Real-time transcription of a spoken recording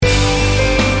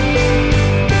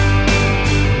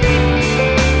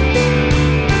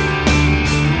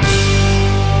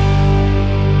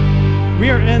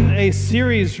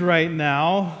series right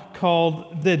now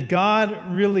called Did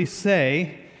God Really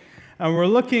Say? And we're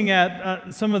looking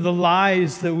at some of the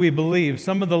lies that we believe,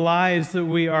 some of the lies that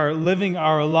we are living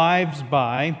our lives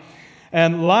by,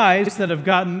 and lies that have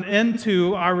gotten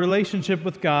into our relationship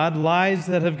with God, lies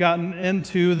that have gotten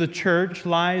into the church,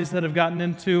 lies that have gotten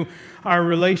into our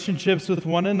relationships with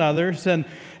one another. And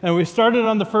we started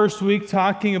on the first week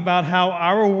talking about how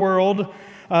our world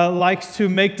likes to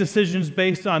make decisions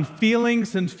based on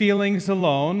feelings and feelings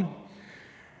alone,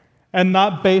 and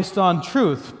not based on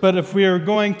truth. But if we are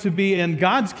going to be in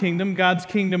God's kingdom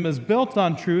is built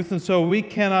on truth, and so we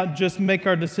cannot just make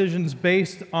our decisions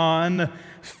based on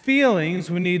feelings.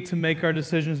 We need to make our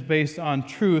decisions based on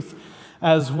truth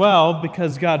as well,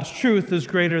 because God's truth is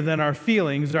greater than our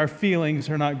feelings. Our feelings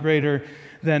are not greater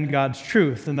than God's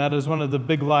truth, and that is one of the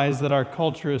big lies that our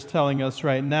culture is telling us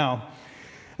right now.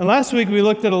 And last week we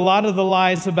looked at a lot of the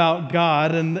lies about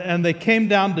God, and they came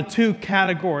down to two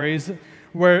categories,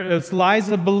 where it's lies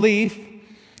of belief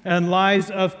and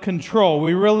lies of control.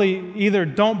 We really either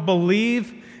don't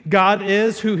believe God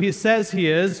is who He says He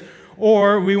is,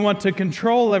 or we want to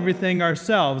control everything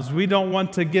ourselves. We don't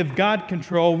want to give God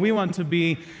control. We want to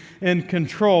be in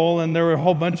control, and there were a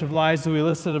whole bunch of lies that we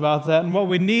listed about that. And what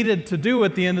we needed to do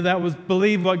at the end of that was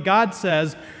believe what God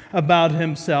says about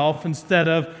Himself instead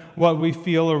of what we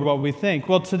feel or what we think.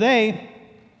 Well, today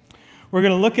we're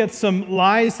going to look at some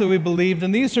lies that we believed,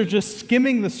 and these are just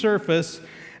skimming the surface.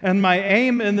 And my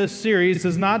aim in this series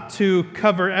is not to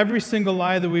cover every single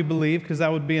lie that we believe, because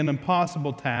that would be an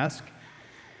impossible task,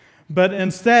 but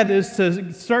instead is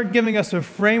to start giving us a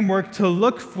framework to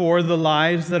look for the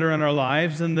lies that are in our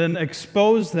lives and then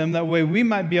expose them. That way we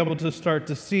might be able to start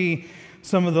to see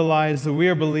some of the lies that we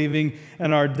are believing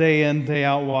in our day in, day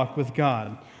out walk with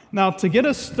God. Now, to get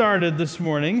us started this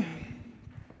morning,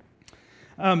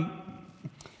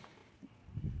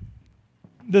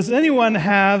 does anyone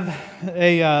have I'll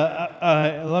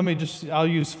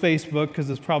use Facebook because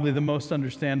it's probably the most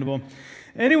understandable.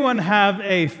 Anyone have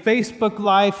a Facebook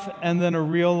life and then a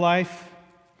real life?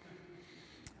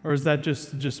 Or is that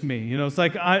just me? You know, it's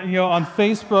like, on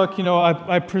Facebook,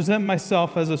 I present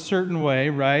myself as a certain way,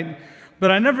 right? But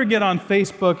I never get on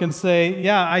Facebook and say,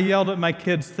 yeah, I yelled at my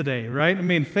kids today, right? I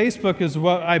mean, Facebook is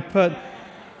what I put,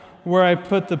 where I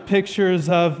put the pictures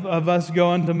of us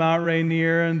going to Mount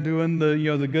Rainier and doing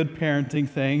the good parenting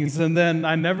things. And then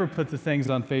I never put the things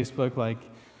on Facebook like,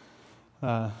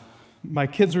 my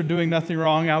kids were doing nothing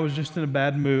wrong, I was just in a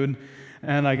bad mood,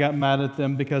 and I got mad at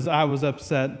them because I was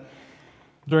upset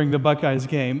during the Buckeyes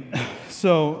game.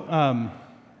 So,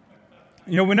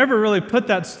 we never really put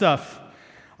that stuff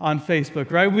on Facebook,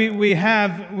 right? We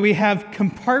have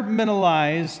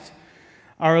compartmentalized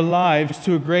our lives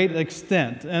to a great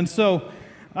extent. And so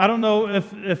I don't know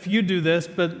if you do this,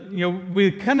 but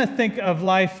we kind of think of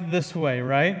life this way,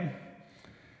 right?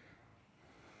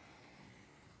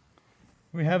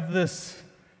 We have this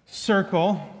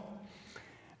circle,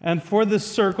 and for this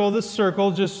circle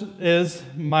just is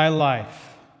my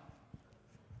life,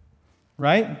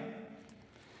 right?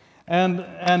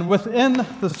 And within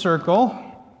the circle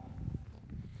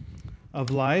of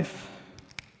life,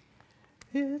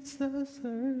 it's the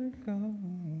circle.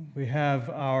 We have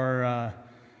our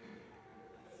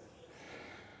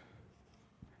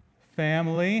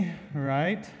family,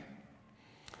 right?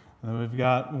 And we've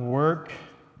got work.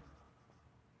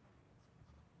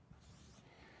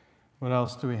 What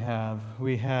else do we have?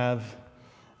 We have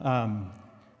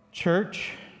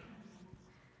church.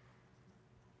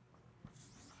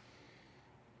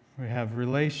 We have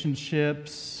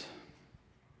relationships.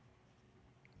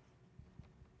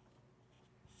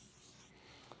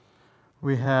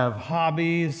 We have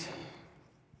hobbies,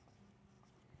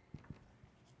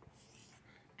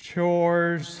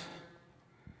 chores,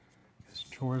 because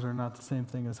chores are not the same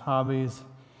thing as hobbies.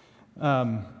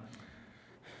 Then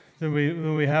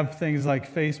we have things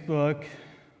like Facebook,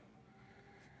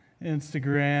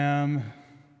 Instagram,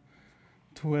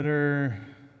 Twitter,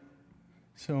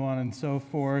 so on and so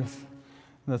forth.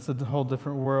 That's a whole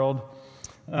different world.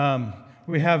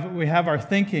 We have our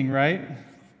thinking, right?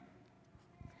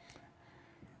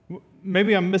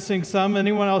 Maybe I'm missing some.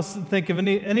 Anyone else think of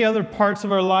any other parts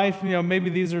of our life?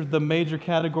 Maybe these are the major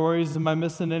categories. Am I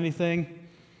missing anything?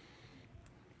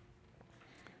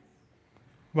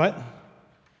 What?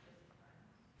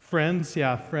 Friends?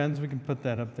 Yeah, friends. We can put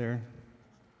that up there.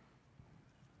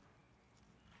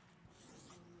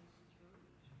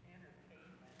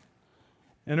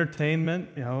 Entertainment.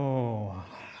 Oh,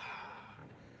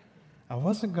 I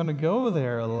wasn't going to go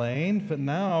there, Elaine, but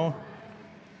now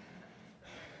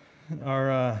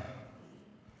our,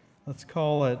 let's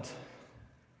call it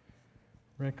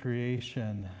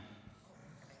Recreation.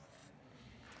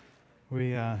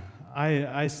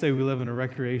 I say we live in a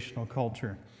recreational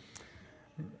culture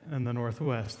in the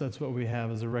Northwest. That's what we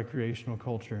have, is a recreational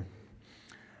culture.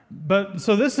 But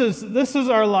so this is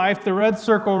our life. The red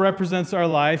circle represents our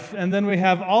life, and then we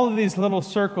have all of these little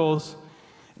circles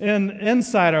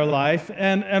inside our life.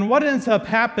 And what ends up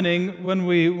happening when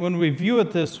we view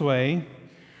it this way?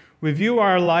 We view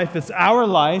our life, it's our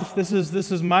life. This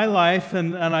is my life,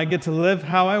 and I get to live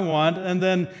how I want. And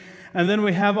then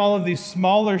we have all of these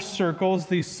smaller circles,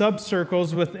 these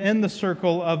sub-circles within the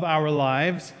circle of our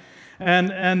lives.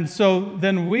 And so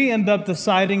then we end up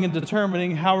deciding and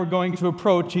determining how we're going to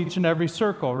approach each and every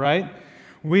circle, right?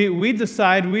 We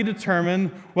determine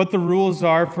what the rules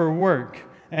are for work.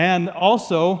 And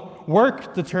also,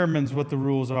 work determines what the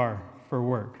rules are for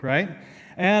work, right?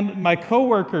 And my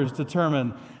coworkers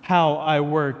determine how I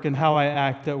work and how I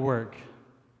act at work.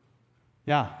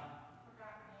 Yeah.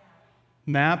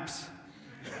 Naps.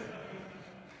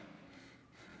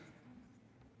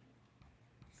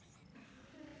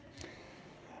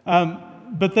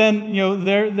 But then,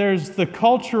 there's the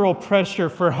cultural pressure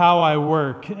for how I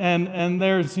work, and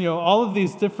there's, all of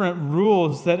these different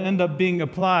rules that end up being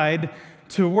applied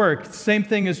to work. Same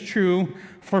thing is true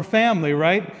for family,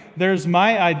 right? There's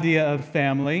my idea of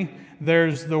family.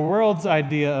 There's the world's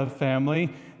idea of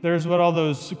family. There's what all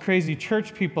those crazy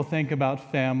church people think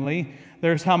about family.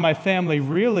 There's how my family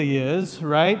really is,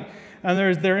 right?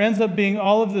 And there ends up being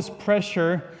all of this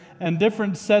pressure and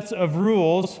different sets of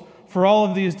rules for all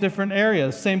of these different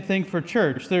areas. Same thing for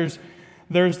church. There's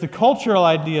the cultural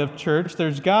idea of church.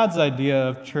 There's God's idea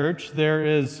of church. There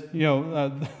is,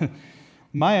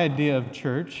 my idea of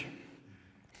church.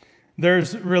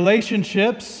 There's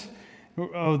relationships.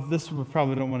 Oh, this we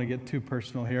probably don't want to get too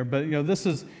personal here, but this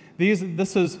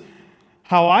is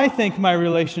how I think my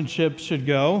relationship should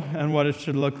go and what it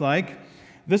should look like.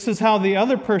 This is how the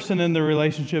other person in the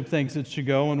relationship thinks it should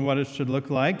go and what it should look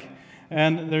like.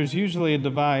 And there's usually a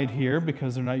divide here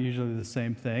because they're not usually the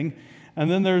same thing. And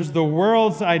then there's the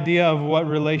world's idea of what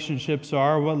relationships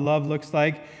are, what love looks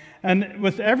like. And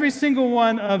with every single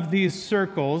one of these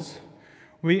circles,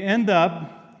 we end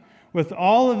up with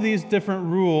all of these different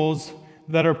rules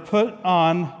that are put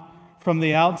on from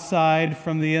the outside,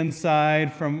 from the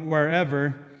inside, from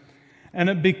wherever. And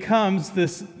it becomes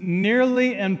this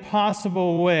nearly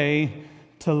impossible way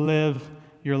to live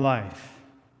your life.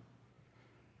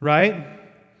 Right?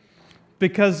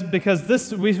 Because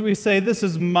this we say this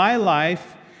is my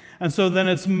life, and so then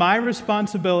it's my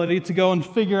responsibility to go and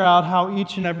figure out how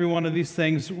each and every one of these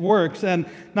things works. And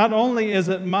not only is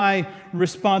it my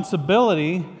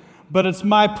responsibility, but it's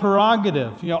my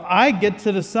prerogative. I get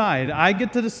to decide. I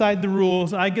get to decide the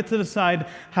rules. I get to decide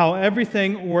how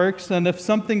everything works. And if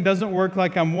something doesn't work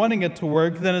like I'm wanting it to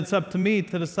work, then it's up to me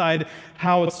to decide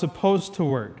how it's supposed to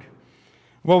work.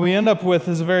 What we end up with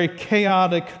is a very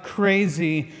chaotic,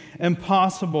 crazy,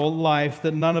 impossible life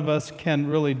that none of us can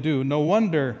really do. No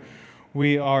wonder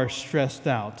we are stressed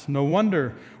out. No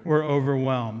wonder we're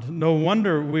overwhelmed. No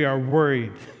wonder we are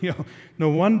worried. No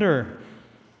wonder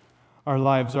our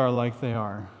lives are like they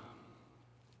are.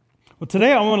 Well,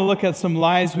 today I want to look at some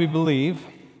lies we believe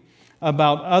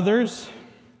about others,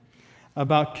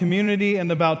 about community,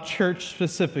 and about church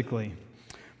specifically.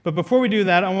 But before we do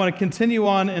that, I want to continue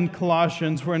on in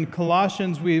Colossians. We're in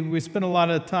Colossians. We spent a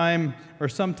lot of time, or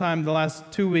some time the last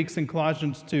 2 weeks in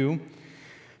Colossians 2,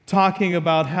 talking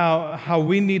about how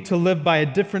we need to live by a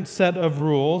different set of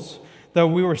rules, that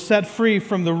we were set free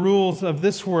from the rules of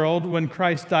this world when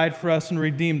Christ died for us and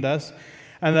redeemed us,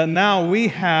 and that now we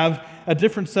have a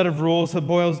different set of rules that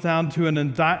boils down to an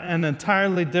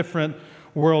entirely different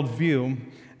worldview.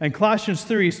 And Colossians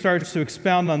 3 starts to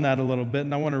expound on that a little bit,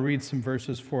 and I want to read some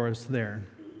verses for us there.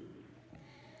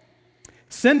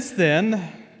 Since then,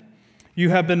 you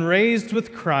have been raised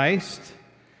with Christ.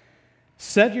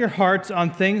 Set your hearts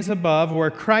on things above, where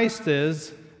Christ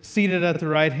is, seated at the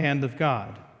right hand of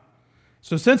God.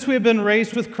 So since we have been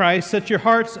raised with Christ, set your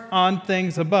hearts on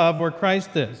things above, where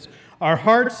Christ is. Our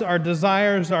hearts, our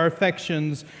desires, our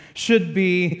affections should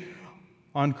be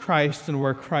on Christ and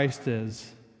where Christ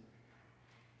is,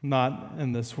 not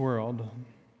in this world.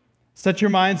 Set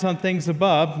your minds on things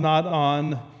above, not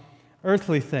on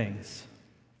earthly things.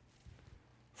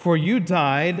 For you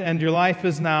died, and your life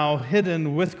is now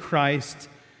hidden with Christ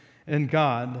in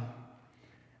God.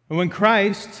 And when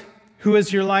Christ, who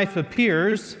is your life,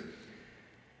 appears,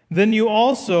 then you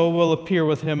also will appear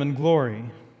with him in glory.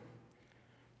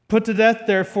 Put to death,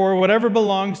 therefore, whatever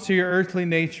belongs to your earthly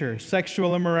nature: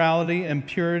 sexual immorality,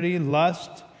 impurity,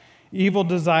 lust, evil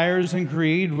desires, and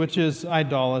greed, which is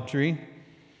idolatry.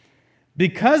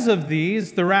 Because of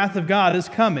these, the wrath of God is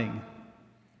coming.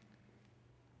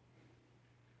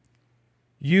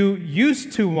 You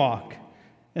used to walk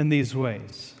in these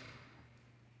ways,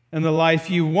 in the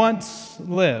life you once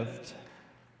lived.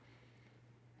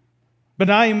 But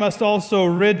now you must also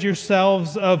rid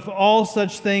yourselves of all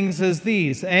such things as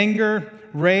these: anger,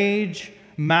 rage,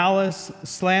 malice,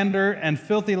 slander, and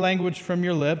filthy language from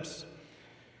your lips.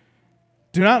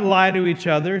 Do not lie to each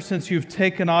other, since you've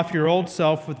taken off your old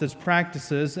self with its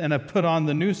practices and have put on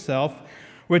the new self,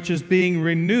 which is being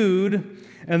renewed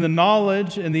in the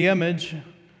knowledge and the image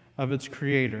of its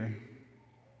Creator.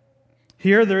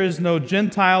 Here there is no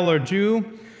Gentile or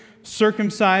Jew,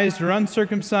 circumcised or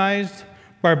uncircumcised,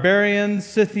 barbarian,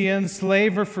 Scythian,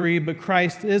 slave or free, but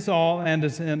Christ is all and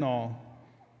is in all.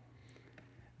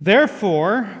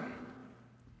 Therefore,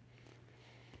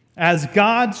 as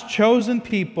God's chosen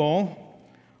people,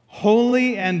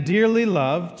 holy and dearly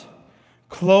loved,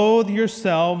 clothe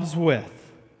yourselves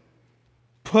with,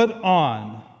 put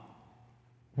on,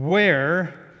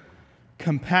 wear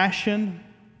compassion,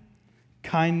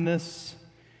 kindness,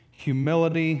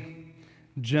 humility,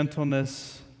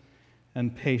 gentleness,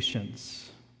 and patience.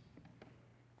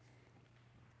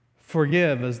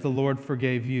 Forgive as the Lord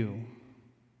forgave you.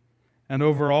 And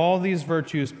over all these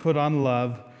virtues put on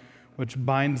love, which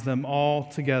binds them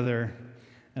all together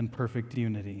in perfect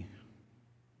unity.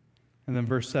 And then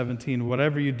verse 17,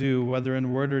 whatever you do, whether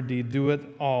in word or deed, do it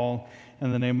all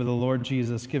in the name of the Lord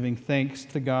Jesus, giving thanks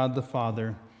to God the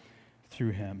Father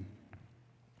through him.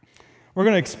 We're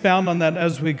going to expound on that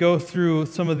as we go through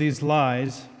some of these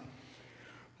lies.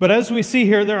 But as we see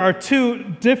here, there are two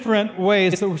different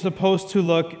ways that we're supposed to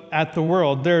look at the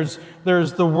world. There's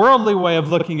the worldly way of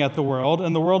looking at the world,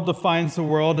 and the world defines the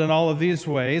world in all of these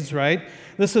ways, right?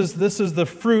 This is the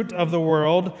fruit of the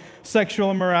world: sexual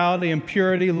immorality,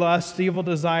 impurity, lust, evil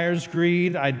desires,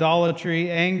 greed, idolatry,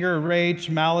 anger,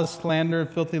 rage, malice, slander,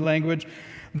 filthy language.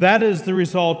 That is the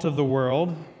result of the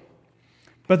world.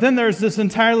 But then there's this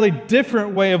entirely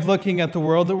different way of looking at the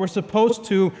world that we're supposed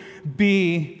to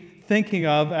be thinking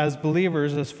of as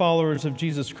believers, as followers of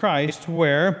Jesus Christ,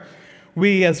 where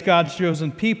we as God's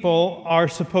chosen people are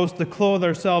supposed to clothe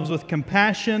ourselves with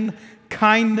compassion,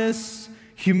 kindness,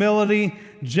 humility,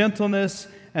 gentleness,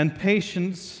 and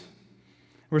patience.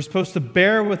 We're supposed to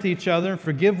bear with each other and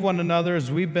forgive one another as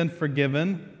we've been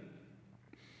forgiven.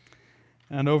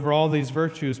 And over all these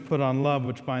virtues, put on love,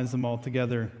 which binds them all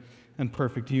together in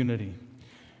perfect unity.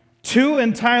 Two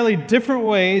entirely different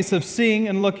ways of seeing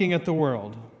and looking at the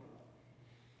world.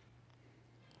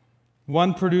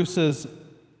 One produces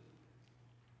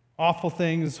awful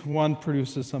things, one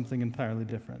produces something entirely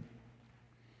different.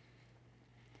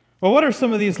 Well, what are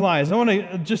some of these lies? I want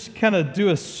to just kind of do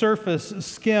a surface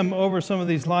skim over some of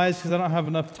these lies because I don't have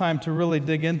enough time to really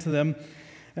dig into them.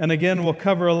 And again, we'll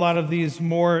cover a lot of these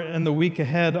more in the week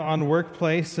ahead on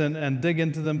Workplace and dig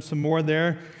into them some more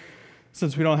there,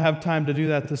 since we don't have time to do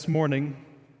that this morning.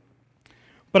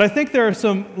 But I think there are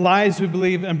some lies we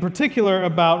believe in particular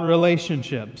about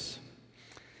relationships.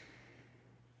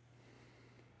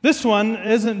 This one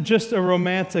isn't just a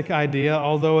romantic idea,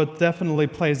 although it definitely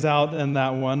plays out in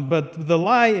that one. But the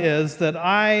lie is that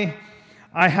I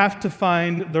have to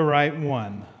find the right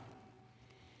one.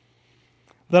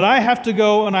 That I have to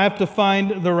go and I have to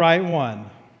find the right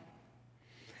one.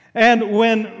 And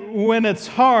when it's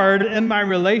hard in my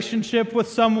relationship with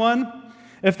someone,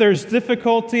 if there's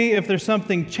difficulty, if there's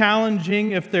something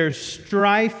challenging, if there's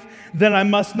strife, then I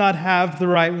must not have the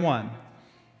right one.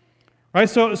 Right?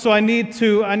 So I need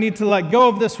to let go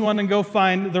of this one and go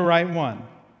find the right one.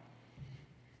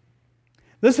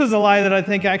 This is a lie that I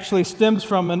think actually stems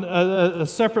from a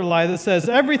separate lie that says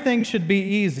everything should be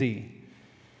easy.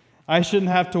 I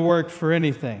shouldn't have to work for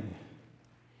anything.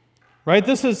 Right?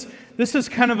 This is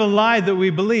kind of a lie that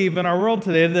we believe in our world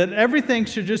today, that everything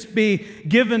should just be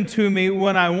given to me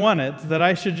when I want it, that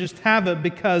I should just have it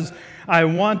because I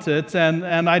want it,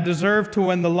 and I deserve to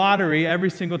win the lottery every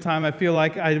single time I feel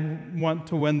like I want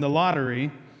to win the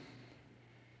lottery.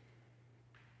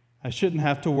 I shouldn't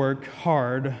have to work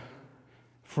hard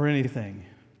for anything.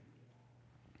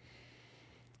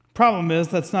 Problem is,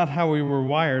 that's not how we were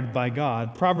wired by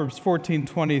God. Proverbs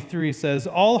 14:23 says,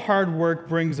 all hard work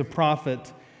brings a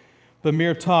profit, but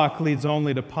mere talk leads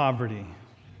only to poverty.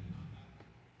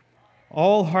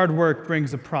 All hard work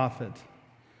brings a profit.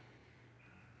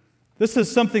 This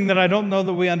is something that I don't know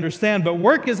that we understand, but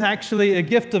work is actually a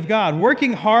gift of God.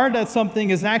 Working hard at something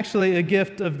is actually a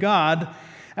gift of God,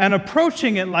 and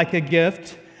approaching it like a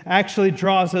gift actually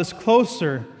draws us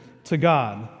closer to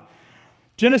God.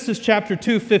 Genesis chapter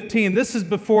 2:15, this is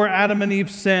before Adam and Eve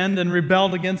sinned and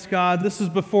rebelled against God. This is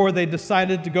before they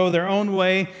decided to go their own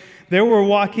way. They were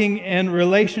walking in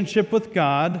relationship with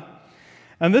God.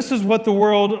 And this is what the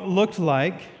world looked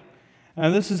like.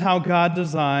 And this is how God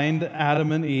designed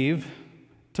Adam and Eve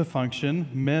to function,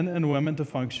 men and women to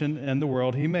function in the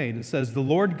world He made. It says, "The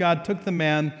Lord God took the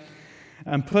man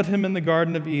and put him in the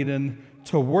Garden of Eden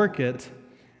to work it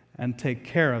and take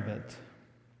care of it."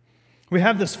 We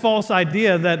have this false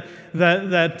idea that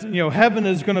heaven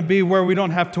is going to be where we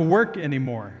don't have to work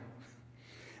anymore.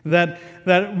 That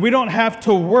we don't have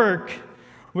to work.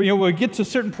 We get to a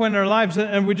certain point in our lives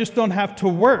and we just don't have to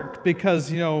work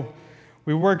because,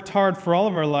 we worked hard for all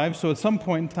of our lives, so at some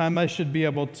point in time I should be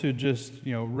able to just,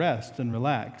 rest and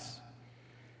relax.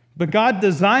 But God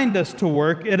designed us to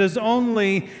work. It is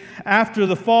only after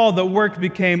the fall that work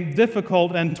became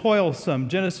difficult and toilsome.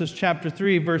 Genesis chapter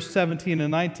 3, verse 17 and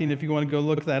 19, if you want to go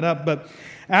look that up. But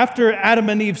after Adam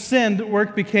and Eve sinned,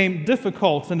 work became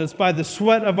difficult, and it's by the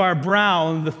sweat of our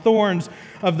brow and the thorns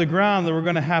of the ground that we're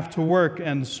going to have to work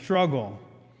and struggle.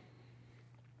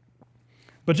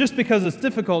 But just because it's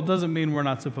difficult doesn't mean we're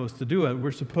not supposed to do it.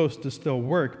 We're supposed to still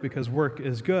work because work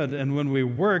is good. And when we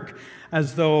work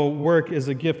as though work is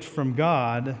a gift from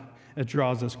God, it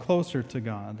draws us closer to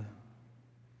God.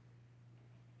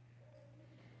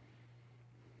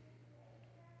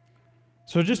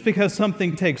 So just because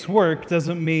something takes work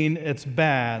doesn't mean it's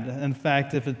bad. In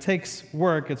fact, if it takes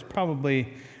work, it's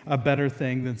probably a better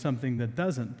thing than something that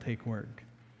doesn't take work.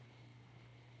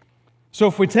 So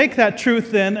if we take that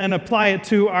truth then and apply it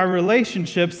to our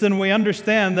relationships, then we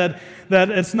understand that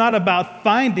it's not about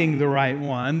finding the right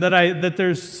one, that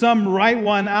there's some right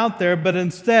one out there, but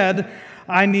instead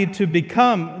I need to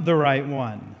become the right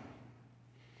one.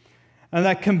 And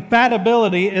that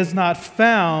compatibility is not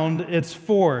found, it's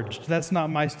forged. That's not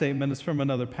my statement, it's from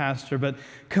another pastor, but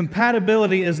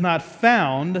compatibility is not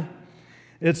found,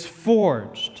 it's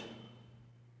forged.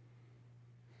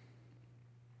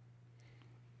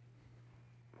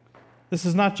 This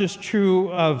is not just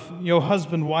true of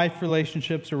husband-wife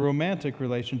relationships or romantic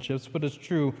relationships, but it's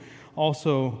true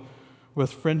also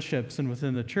with friendships and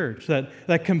within the church.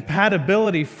 That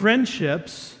compatibility,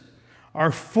 friendships are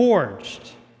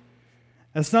forged.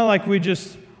 It's not like we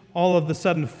just all of a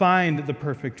sudden find the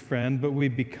perfect friend, but we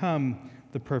become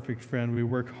the perfect friend. We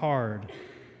work hard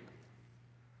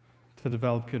to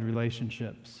develop good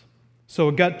relationships. So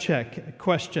a gut check, a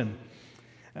question.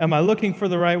 Am I looking for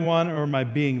the right one, or am I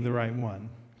being the right one?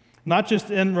 Not just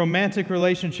in romantic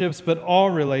relationships, but all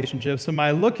relationships. Am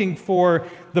I looking for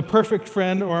the perfect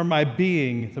friend, or am I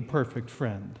being the perfect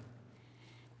friend?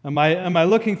 Am I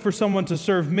looking for someone to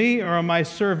serve me, or am I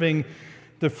serving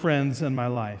the friends in my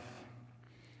life?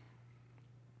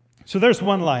 So there's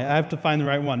one lie. I have to find the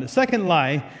right one. The second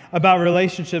lie about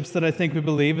relationships that I think we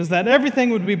believe is that everything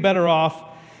would be better off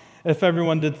if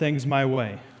everyone did things my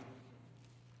way.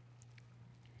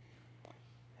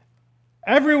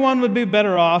 Everyone would be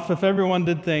better off if everyone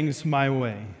did things my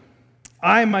way.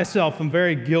 I myself am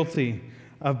very guilty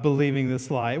of believing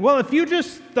this lie. Well, if you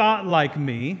just thought like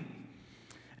me,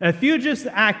 if you just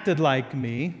acted like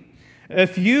me,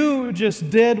 if you just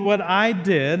did what I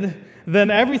did, then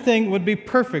everything would be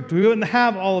perfect. We wouldn't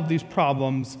have all of these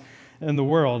problems in the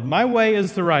world. My way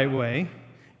is the right way.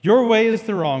 Your way is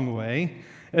the wrong way.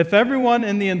 If everyone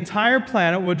in the entire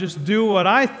planet would just do what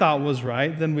I thought was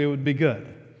right, then we would be good.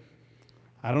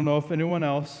 I don't know if anyone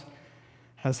else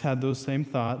has had those same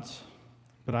thoughts,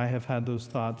 but I have had those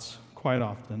thoughts quite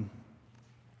often.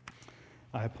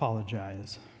 I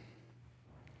apologize.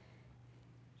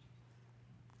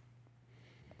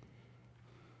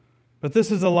 But this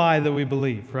is a lie that we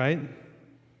believe, right?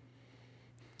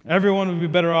 Everyone would be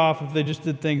better off if they just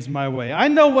did things my way. I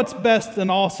know what's best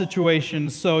in all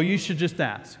situations, so you should just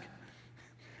ask.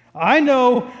 I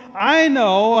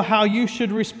know how you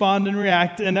should respond and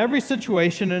react in every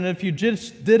situation, and if you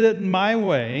just did it my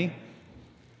way,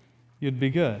 you'd be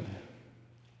good.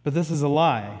 But this is a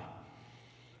lie.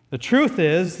 The truth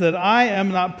is that I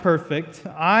am not perfect.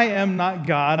 I am not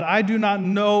God. I do not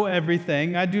know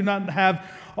everything. I do not have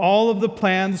all of the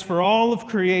plans for all of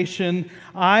creation.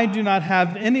 I do not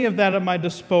have any of that at my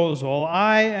disposal.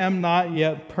 I am not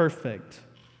yet perfect.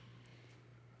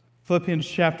 Philippians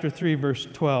chapter 3, verse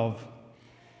 12.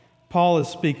 Paul is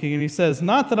speaking, and he says,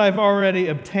 "Not that I've already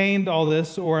obtained all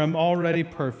this or am already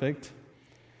perfect,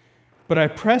 but I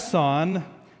press on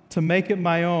to make it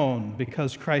my own,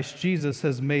 because Christ Jesus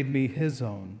has made me his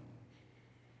own."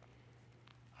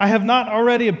 I have not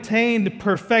already obtained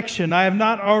perfection. I have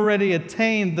not already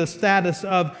attained the status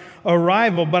of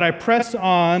arrival, but I press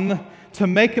on to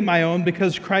make it my own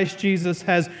because Christ Jesus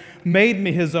has made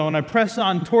me his own. I press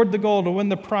on toward the goal to win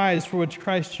the prize for which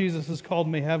Christ Jesus has called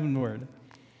me heavenward.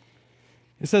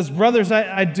 He says, brothers,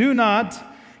 I do not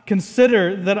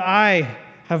consider that I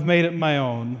have made it my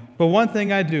own, but one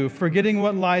thing I do, forgetting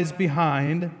what lies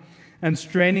behind and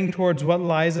straining towards what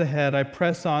lies ahead, I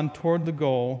press on toward the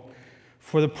goal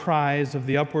for the prize of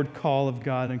the upward call of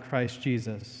God in Christ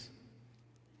Jesus.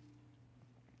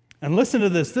 And listen to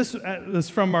this. This is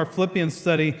from our Philippians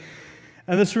study,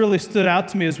 and this really stood out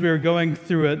to me as we were going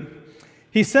through it.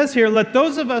 He says here, let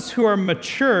those of us who are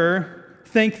mature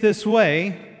think this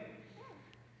way,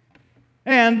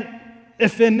 and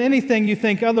if in anything you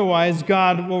think otherwise,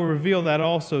 God will reveal that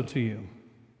also to you.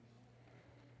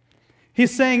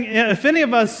 He's saying, if any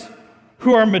of us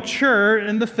who are mature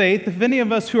in the faith, if any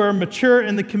of us who are mature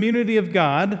in the community of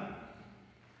God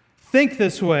think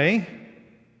this way,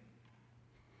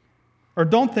 or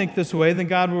don't think this way, then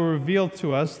God will reveal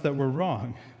to us that we're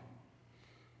wrong.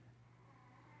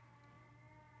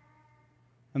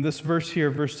 And this verse here,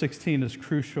 verse 16, is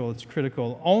crucial. It's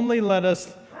critical. Only let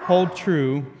us hold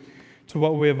true to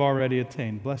what we have already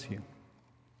attained. Bless you.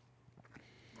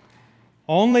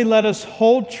 Only let us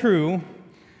hold true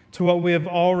to what we have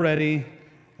already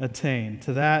attained,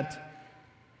 to that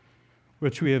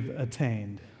which we have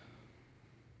attained.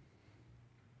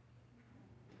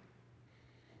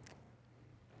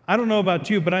 I don't know about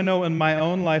you, but I know in my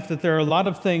own life that there are a lot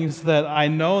of things that I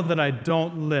know that I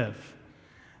don't live.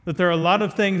 That there are a lot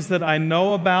of things that I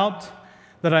know about,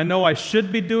 that I know I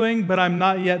should be doing, but I'm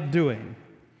not yet doing.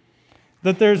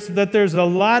 That there's a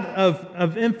lot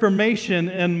of information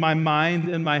in my mind,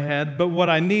 in my head, but what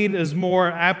I need is more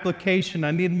application.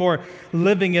 I need more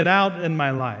living it out in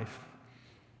my life.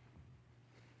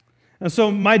 And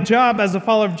so my job as a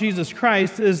follower of Jesus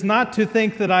Christ is not to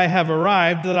think that I have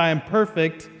arrived, that I am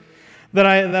perfect, that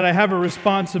I have a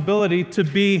responsibility to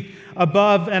be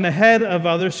above and ahead of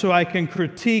others so I can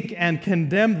critique and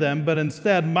condemn them, but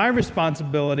instead my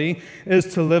responsibility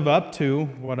is to live up to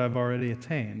what I've already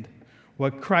attained,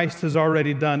 what Christ has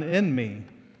already done in me.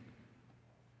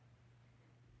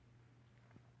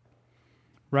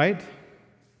 Right?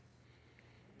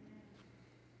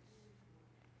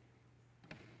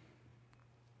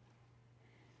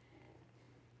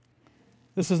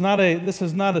 This is not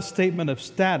a statement of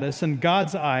status. In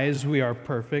God's eyes, we are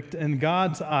perfect. In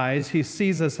God's eyes, He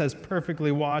sees us as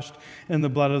perfectly washed in the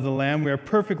blood of the Lamb. We are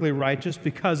perfectly righteous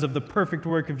because of the perfect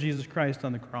work of Jesus Christ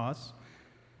on the cross.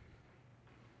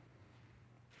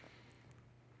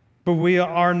 But we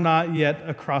are not yet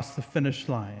across the finish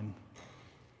line.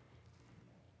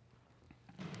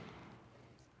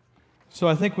 So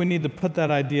I think we need to put that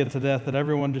idea to death that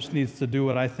everyone just needs to do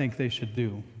what I think they should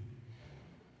do.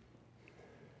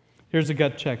 Here's a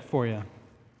gut check for you.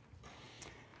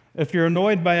 If you're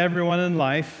annoyed by everyone in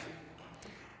life,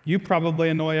 you probably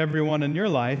annoy everyone in your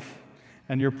life,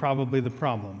 and you're probably the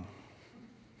problem.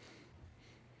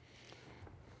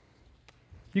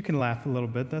 You can laugh a little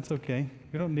bit, that's okay.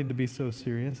 We don't need to be so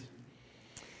serious.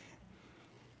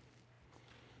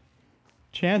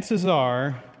 Chances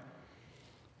are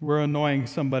we're annoying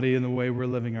somebody in the way we're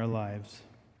living our lives,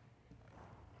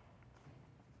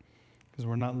 because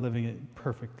we're not living it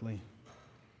perfectly.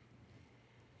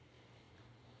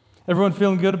 Everyone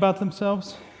feeling good about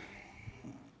themselves?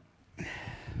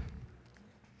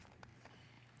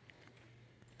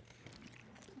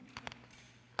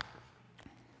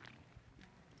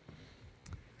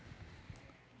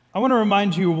 I want to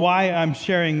remind you why I'm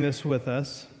sharing this with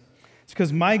us. It's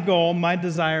because my goal, my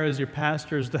desire as your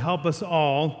pastor is to help us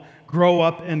all grow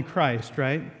up in Christ,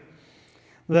 right?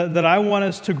 That I want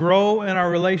us to grow in our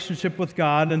relationship with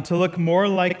God and to look more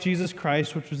like Jesus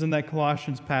Christ, which was in that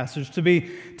Colossians passage, to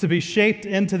be shaped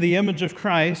into the image of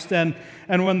Christ. And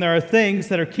when there are things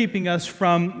that are keeping us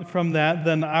from that,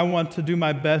 then I want to do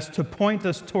my best to point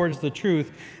us towards the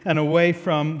truth and away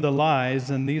from the lies.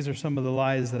 And these are some of the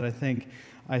lies that I think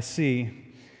I see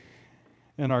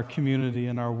in our community,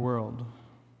 in our world.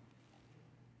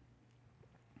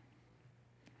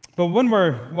 But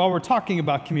while we're talking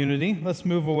about community, let's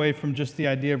move away from just the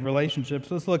idea of relationships.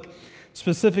 Let's look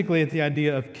specifically at the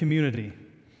idea of community.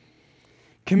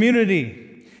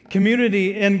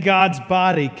 Community in God's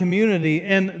body, community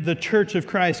in the church of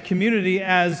Christ, community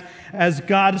as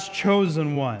God's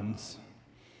chosen ones.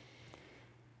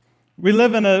 We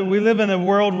live in a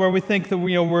world where we think that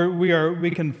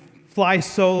we can fly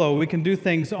solo, we can do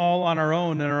things all on our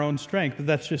own in our own strength, but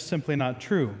that's just simply not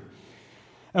true.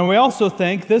 And we also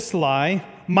think this lie,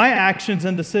 my actions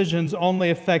and decisions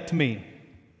only affect me.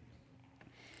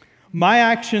 My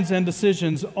actions and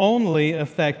decisions only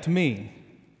affect me.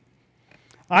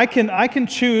 I can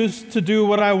choose to do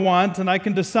what I want, and I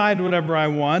can decide whatever I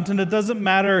want, and it doesn't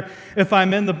matter if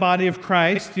I'm in the body of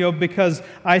Christ, because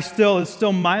it's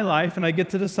still my life, and I get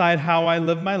to decide how I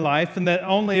live my life, and that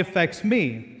only affects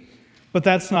me. But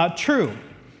that's not true.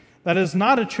 That is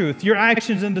not a truth. Your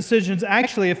actions and decisions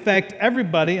actually affect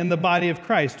everybody in the body of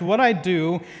Christ. What I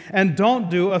do and don't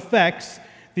do affects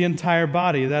the entire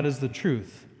body. That is the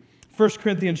truth. 1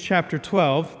 Corinthians chapter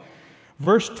 12.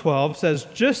 Verse 12 says,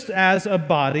 just as a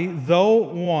body, though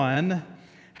one,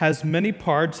 has many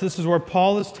parts. This is where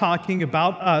Paul is talking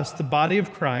about us, the body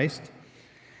of Christ.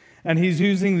 And he's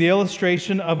using the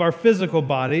illustration of our physical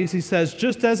bodies. He says,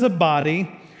 just as a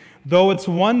body, though its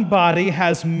one body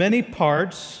has many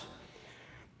parts,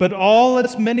 but all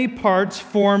its many parts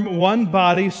form one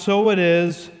body, so it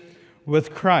is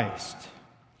with Christ.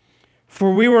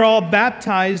 For we were all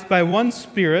baptized by one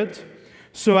Spirit,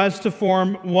 so as to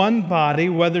form one body,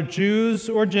 whether Jews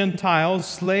or Gentiles,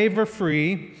 slave or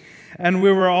free, and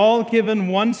we were all given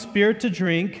one Spirit to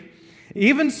drink.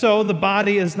 Even so, the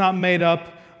body is not made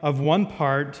up of one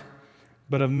part,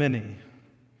 but of many.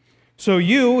 So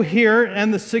you here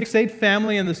in the 6-8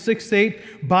 family and the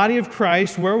 6-8 body of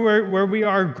Christ, where we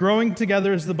are growing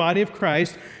together as the body of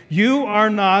Christ, you are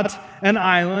not an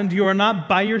island. You are not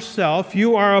by yourself.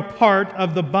 You are a part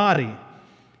of the body.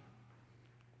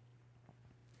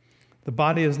 The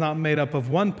body is not made up of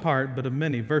one part, but of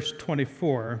many. Verse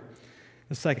 24,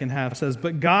 the second half says,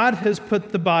 but God has put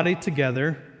the body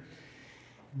together,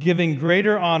 giving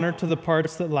greater honor to the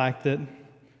parts that lacked it,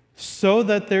 so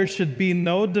that there should be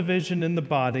no division in the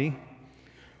body,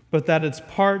 but that its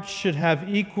parts should have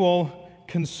equal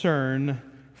concern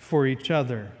for each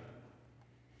other.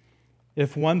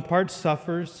 If one part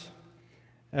suffers,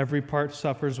 every part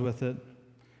suffers with it.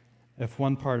 If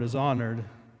one part is honored,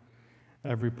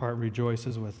 every part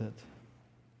rejoices with it.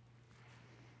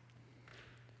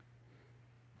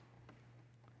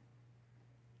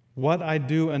 What I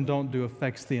do and don't do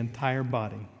affects the entire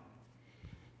body.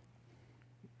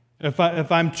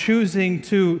 If I'm choosing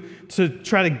to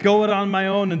try to go it on my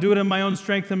own and do it in my own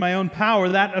strength and my own power,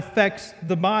 that affects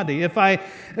the body. If I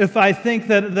think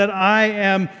that I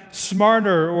am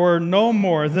smarter or know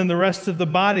more than the rest of the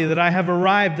body, that I have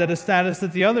arrived at a status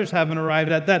that the others haven't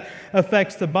arrived at, that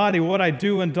affects the body. What I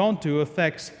do and don't do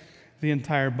affects the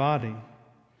entire body.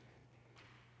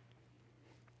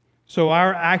 So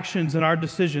our actions and our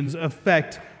decisions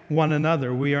affect one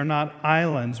another. We are not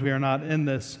islands. We are not in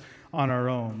this on our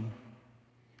own.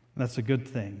 That's a good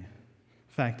thing.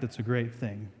 In fact, it's a great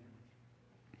thing.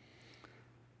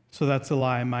 So that's a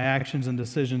lie. My actions and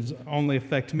decisions only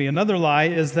affect me. Another lie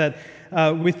is that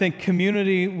we think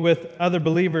community with other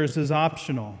believers is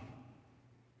optional.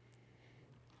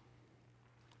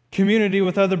 Community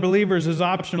with other believers is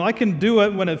optional. I can do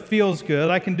it when it feels good.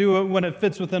 I can do it when it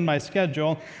fits within my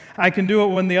schedule. I can do it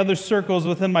when the other circles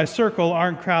within my circle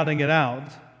aren't crowding it out.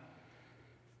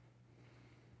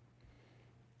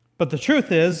 But the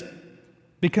truth is,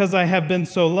 because I have been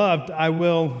so loved, I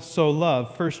will so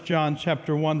love. 1 John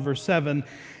chapter 1, verse 7,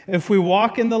 if we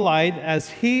walk in the light as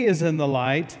he is in the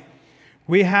light,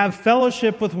 we have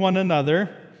fellowship with one another,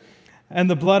 and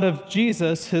the blood of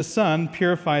Jesus, his Son,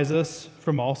 purifies us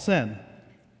from all sin.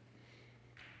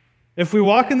 If we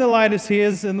walk in the light as he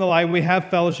is in the light, we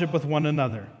have fellowship with one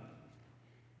another.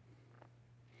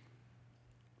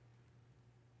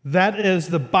 That is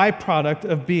the byproduct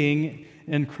of being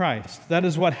in Christ. That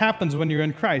is what happens when you're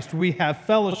in Christ. We have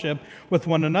fellowship with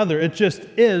one another. It just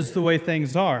is the way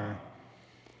things are.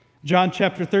 John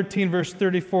chapter 13, verse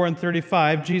 34 and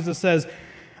 35, Jesus says,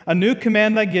 a new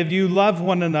command I give you, love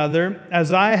one another.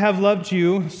 As I have loved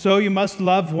you, so you must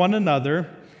love one another.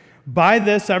 By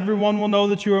this, everyone will know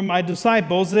that you are my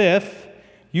disciples if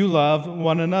you love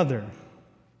one another.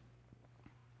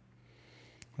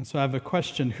 And so I have a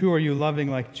question. Who are you loving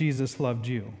like Jesus loved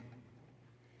you?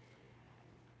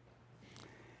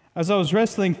 As I was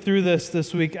wrestling through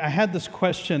this week, I had this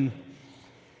question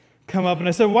come up, and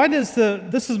I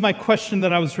said, this is my question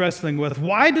that I was wrestling with.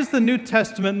 Why does the New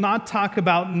Testament not talk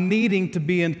about needing to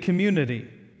be in community?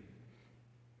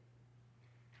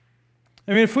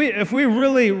 I mean, if we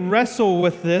really wrestle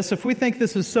with this, if we think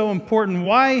this is so important,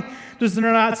 why does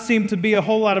there not seem to be a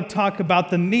whole lot of talk about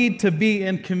the need to be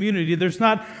in community? There's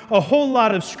not a whole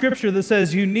lot of scripture that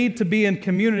says you need to be in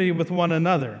community with one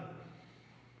another.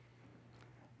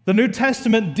 The New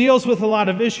Testament deals with a lot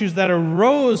of issues that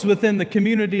arose within the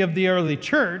community of the early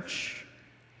church,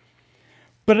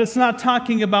 but it's not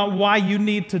talking about why you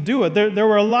need to do it. There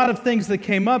were a lot of things that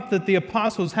came up that the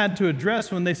apostles had to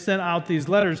address when they sent out these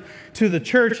letters to the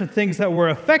church and things that were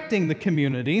affecting the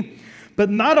community. but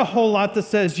not a whole lot that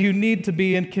says you need to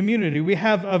be in community. We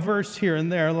have a verse here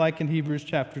and there, like in Hebrews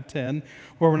chapter 10,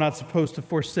 where we're not supposed to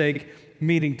forsake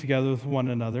meeting together with one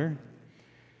another.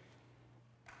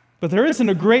 But there isn't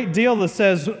a great deal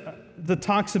that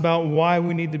talks about why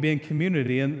we need to be in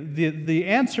community. And the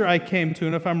answer I came to,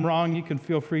 and if I'm wrong, you can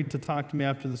feel free to talk to me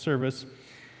after the service,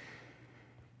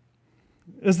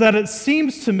 is that it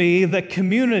seems to me that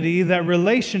community, that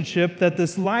relationship, that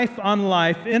this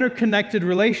life-on-life, interconnected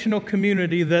relational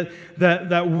community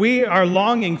that we are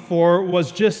longing for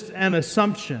was just an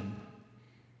assumption.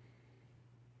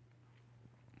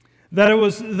 That it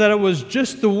was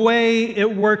just the way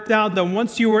it worked out, that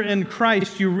once you were in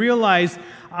Christ, you realized,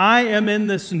 I am in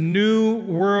this new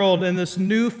world, in this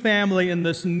new family, in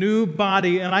this new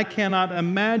body, and I cannot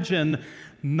imagine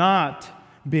not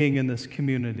being in this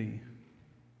community.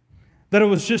 That it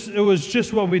was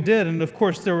just what we did. And of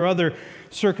course, there were other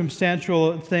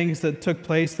circumstantial things that took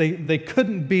place. They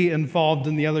couldn't be involved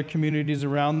in the other communities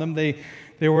around them. They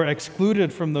were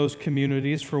excluded from those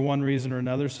communities for one reason or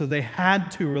another, so they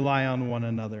had to rely on one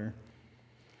another.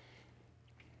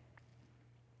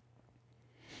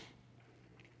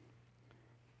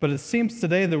 But it seems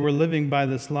today that we're living by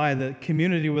this lie that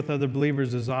community with other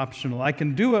believers is optional. I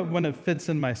can do it when it fits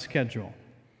in my schedule.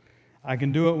 I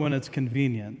can do it when it's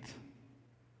convenient.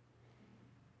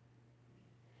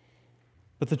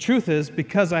 But the truth is,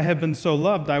 because I have been so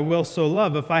loved, I will so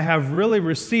love. If I have really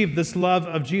received this love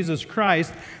of Jesus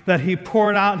Christ, that He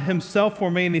poured out Himself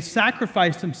for me and He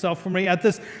sacrificed Himself for me at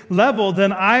this level,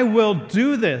 then I will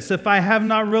do this. If I have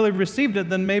not really received it,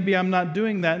 then maybe I'm not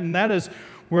doing that. And that is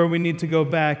where we need to go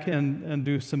back and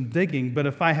do some digging. But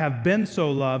if I have been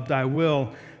so loved, I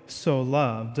will so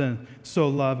loved and so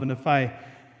love. And if I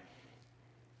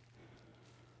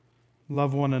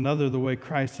love one another the way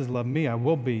Christ has loved me, I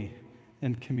will be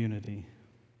in community.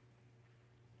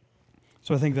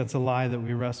 So I think that's a lie that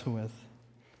we wrestle with.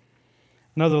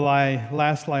 Another lie,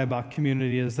 last lie about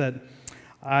community is that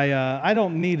I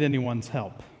don't need anyone's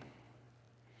help.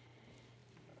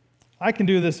 I can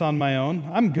do this on my own.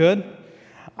 I'm good.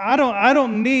 I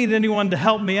don't need anyone to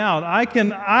help me out.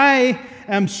 I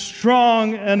am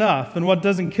strong enough, and what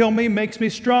doesn't kill me makes me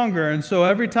stronger. And so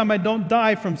every time I don't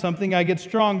die from something, I get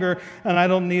stronger, and I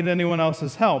don't need anyone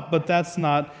else's help. But that's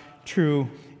not true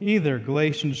either.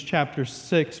 Galatians chapter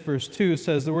 6, verse 2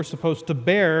 says that we're supposed to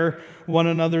bear one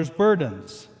another's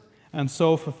burdens and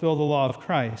so fulfill the law of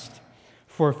Christ.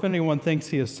 For if anyone thinks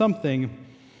he is something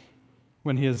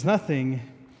when he is nothing,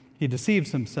 he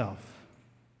deceives himself.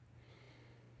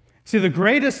 See, the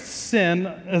greatest sin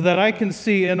that I can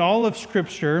see in all of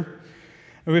Scripture,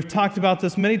 and we've talked about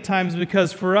this many times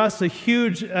because for us a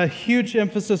huge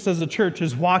emphasis as a church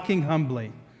is walking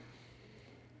humbly.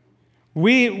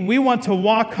 We want to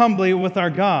walk humbly with our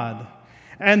God.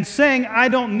 And saying, I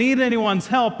don't need anyone's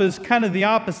help is kind of the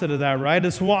opposite of that, right?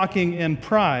 It's walking in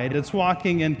pride. It's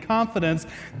walking in confidence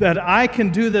that I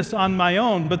can do this on my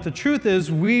own. But the truth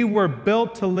is, we were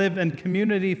built to live in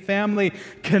community, family,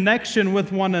 connection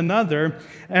with one another,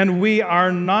 and we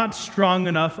are not strong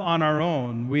enough on our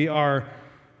own. We are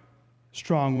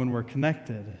strong when we're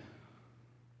connected.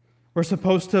 We're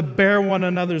supposed to bear one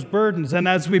another's burdens. And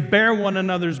as we bear one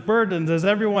another's burdens, as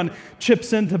everyone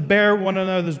chips in to bear one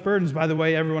another's burdens, by the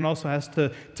way, everyone also has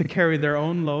to carry their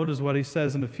own load, is what he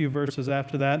says in a few verses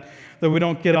after that. That we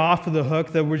don't get off of the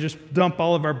hook, that we just dump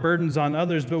all of our burdens on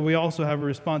others, but we also have a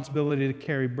responsibility to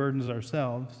carry burdens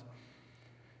ourselves.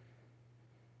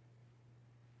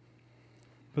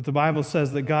 But the Bible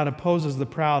says that God opposes the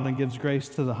proud and gives grace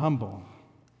to the humble.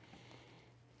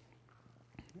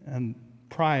 And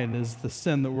pride is the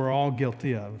sin that we're all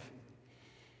guilty of.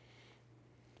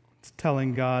 It's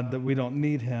telling God that we don't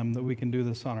need Him, that we can do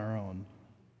this on our own.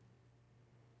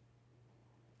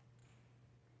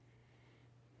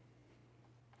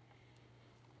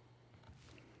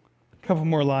 A couple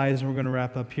more lies and we're going to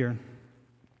wrap up here.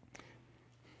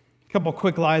 A couple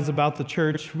quick lies about the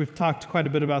church. We've talked quite a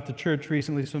bit about the church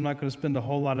recently, so I'm not going to spend a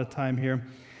whole lot of time here.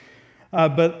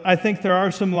 But I think there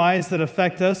are some lies that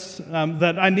affect us,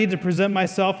 that I need to present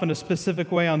myself in a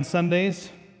specific way on Sundays.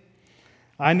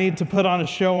 I need to put on a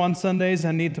show on Sundays.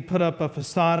 I need to put up a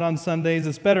facade on Sundays.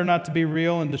 It's better not to be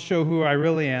real and to show who I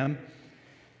really am.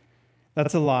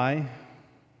 That's a lie.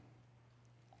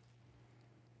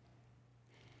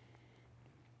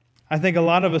 I think a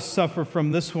lot of us suffer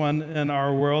from this one in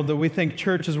our world, that we think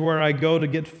church is where I go to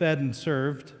get fed and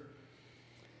served.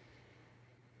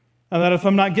 And that if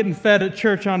I'm not getting fed at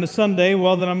church on a Sunday,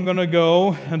 well, then I'm going to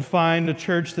go and find a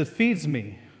church that feeds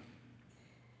me.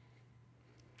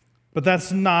 But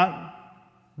that's not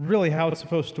really how it's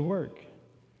supposed to work.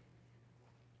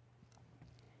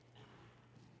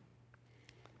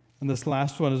 And this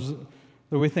last one is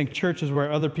that we think church is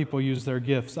where other people use their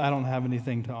gifts. I don't have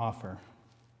anything to offer.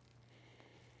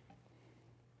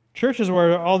 Church is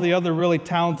where all the other really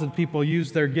talented people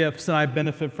use their gifts, and I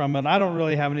benefit from it. I don't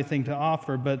really have anything to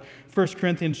offer. But 1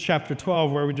 Corinthians chapter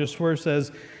 12, where we just were,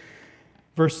 says,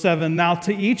 verse 7, "Now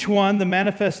to each one the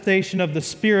manifestation of the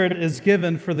Spirit is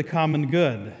given for the common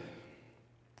good."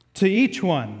 To each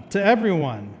one, to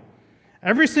everyone.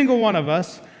 Every single one of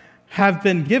us have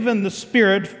been given the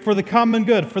Spirit for the common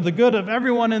good, for the good of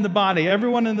everyone in the body,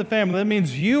 everyone in the family. That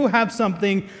means you have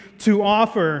something to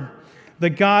offer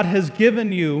that God has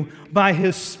given you by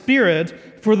His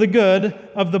Spirit for the good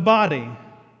of the body.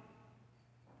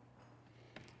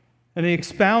 And he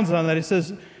expounds on that. He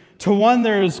says, "To one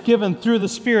there is given through the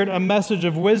Spirit a message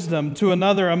of wisdom, to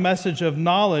another a message of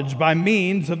knowledge by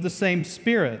means of the same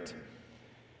Spirit.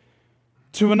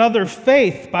 To another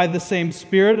faith by the same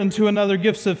Spirit, and to another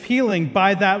gifts of healing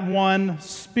by that one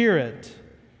Spirit.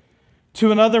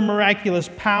 To another miraculous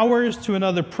powers, to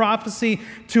another prophecy,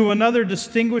 to another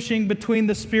distinguishing between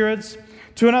the spirits,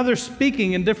 to another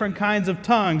speaking in different kinds of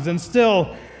tongues, and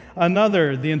still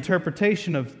another the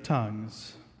interpretation of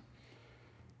tongues.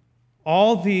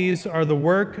 All these are the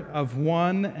work of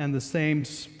one and the same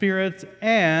Spirit,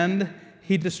 and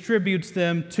He distributes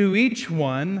them to each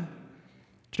one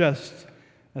just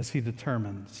as He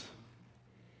determines."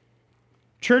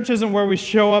 Church isn't where we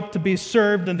show up to be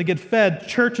served and to get fed.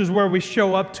 Church is where we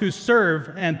show up to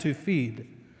serve and to feed.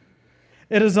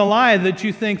 It is a lie that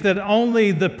you think that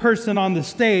only the person on the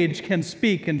stage can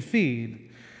speak and feed.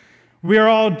 We are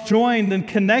all joined and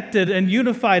connected and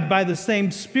unified by the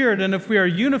same Spirit. And if we are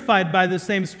unified by the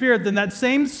same Spirit, then that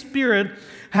same Spirit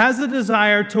has a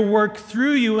desire to work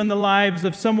through you in the lives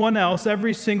of someone else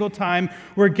every single time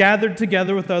we're gathered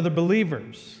together with other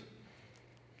believers.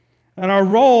 And our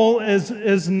role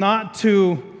is not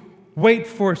to wait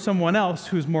for someone else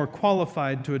who's more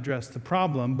qualified to address the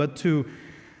problem, but to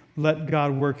let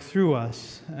God work through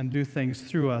us and do things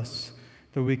through us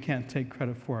that we can't take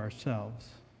credit for ourselves.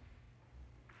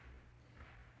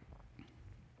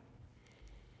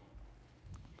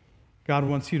 God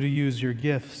wants you to use your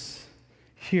gifts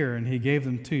here, and He gave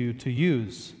them to you to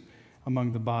use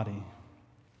among the body.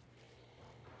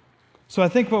 So I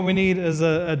think what we need is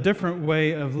a different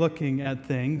way of looking at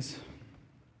things.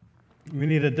 We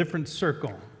need a different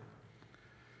circle.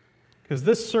 Because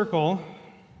this circle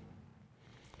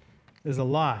is a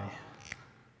lie.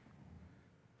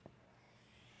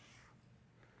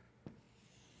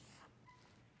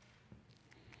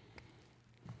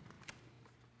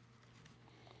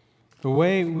 The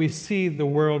way we see the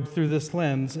world through this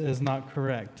lens is not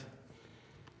correct.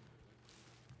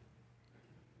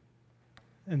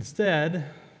 Instead,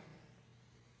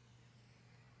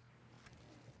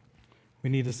 we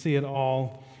need to see it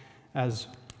all as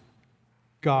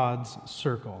God's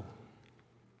circle.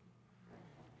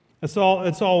 It's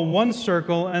all one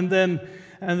circle, and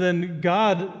then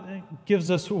God gives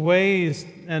us ways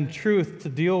and truth to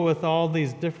deal with all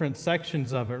these different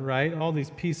sections of it, right? All these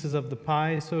pieces of the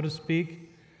pie, so to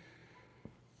speak.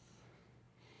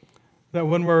 That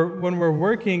when we're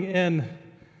working in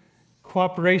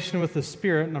cooperation with the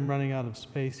Spirit, and I'm running out of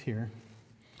space here,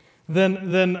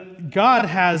 then God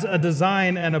has a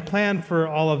design and a plan for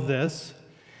all of this,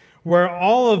 where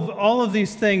all of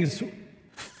these things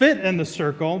fit in the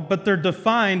circle, but they're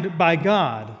defined by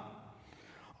God.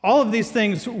 All of these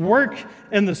things work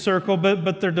in the circle,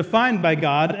 but they're defined by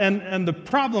God. And the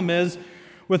problem is,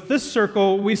 with this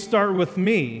circle, we start with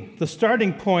me. The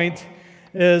starting point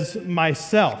is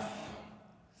myself,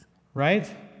 right?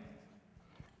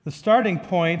 The starting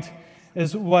point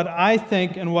is what I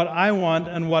think and what I want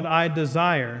and what I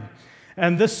desire.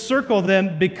 And this circle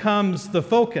then becomes the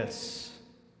focus.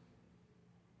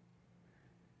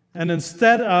 And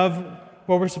instead of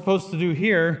what we're supposed to do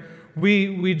here,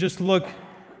 we just look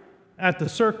at the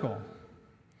circle.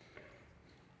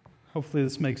 Hopefully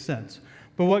this makes sense.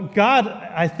 But what God,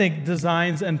 I think,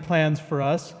 designs and plans for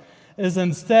us is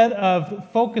instead of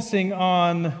focusing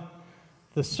on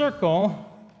the circle,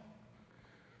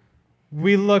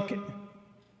 we look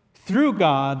through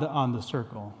God on the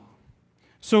circle.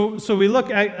 So we look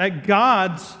at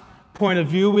God's point of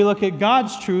view, we look at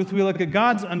God's truth, we look at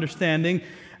God's understanding,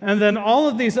 and then all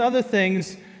of these other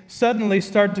things suddenly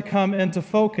start to come into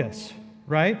focus,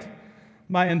 right?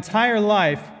 My entire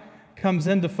life comes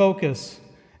into focus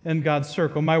in God's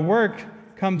circle. My work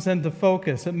comes into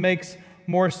focus. It makes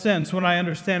more sense when I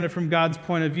understand it from God's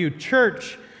point of view.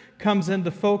 Church comes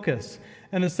into focus.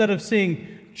 And instead of seeing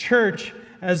church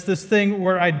as this thing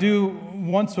where I do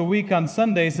once a week on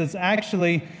Sundays. It's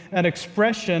actually an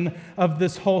expression of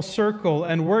this whole circle,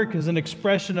 and work is an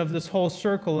expression of this whole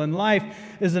circle, and life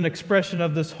is an expression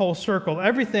of this whole circle.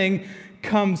 Everything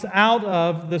comes out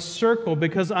of the circle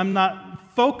because I'm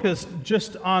not focused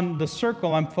just on the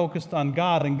circle, I'm focused on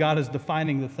God, and God is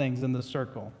defining the things in the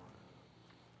circle.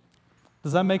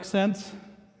 Does that make sense?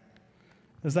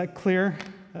 Is that clear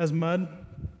as mud?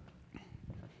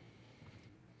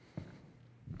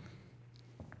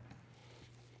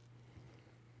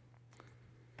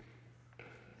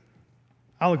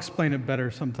 I'll explain it better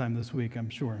sometime this week, I'm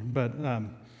sure. But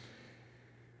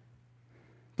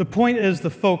the point is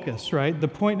the focus, right? The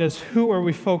point is, who are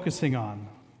we focusing on?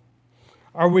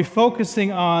 Are we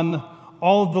focusing on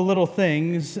all of the little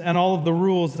things and all of the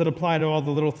rules that apply to all the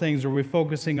little things? Or are we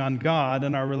focusing on God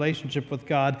and our relationship with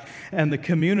God and the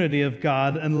community of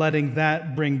God and letting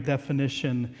that bring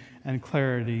definition and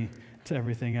clarity to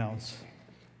everything else?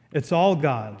 It's all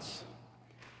God's.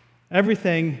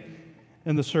 Everything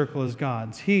in the circle is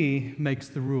God's. He makes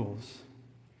the rules.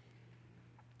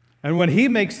 And when He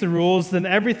makes the rules, then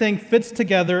everything fits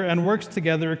together and works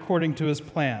together according to His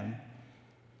plan.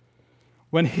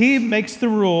 When He makes the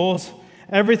rules,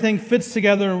 everything fits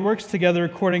together and works together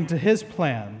according to His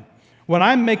plan. When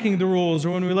I'm making the rules,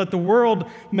 or when we let the world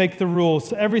make the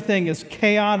rules, everything is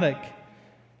chaotic.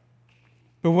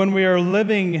 But when we are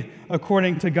living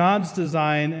according to God's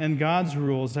design and God's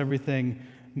rules, everything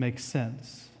makes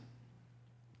sense.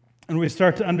 And we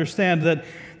start to understand that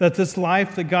this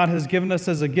life that God has given us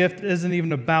as a gift isn't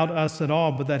even about us at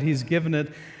all, but that He's given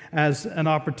it as an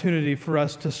opportunity for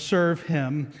us to serve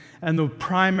Him. And the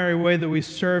primary way that we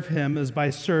serve Him is by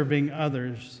serving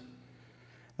others.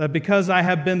 That because I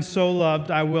have been so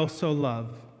loved, I will so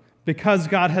love. Because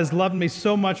God has loved me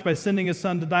so much by sending His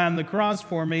Son to die on the cross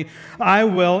for me, I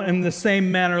will in the same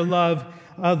manner love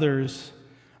others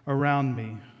around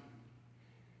me.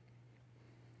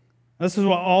 This is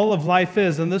what all of life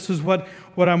is, and this is what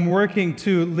I'm working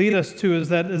to lead us to, is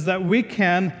that we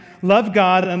can love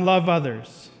God and love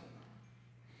others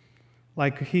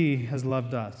like He has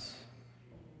loved us.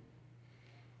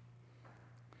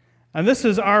 And this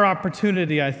is our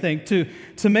opportunity, I think,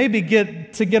 to maybe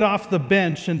get off the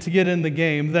bench and to get in the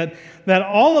game, that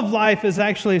all of life is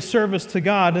actually service to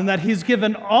God, and that He's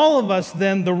given all of us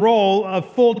then the role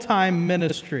of full-time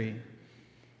ministry.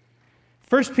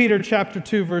 1 Peter chapter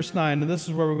 2, verse 9, and this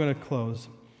is where we're going to close.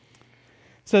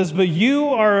 It says, "But you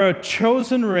are a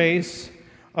chosen race,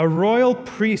 a royal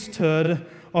priesthood,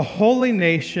 a holy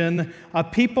nation, a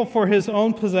people for His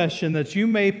own possession, that you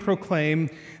may proclaim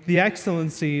the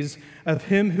excellencies of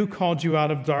Him who called you out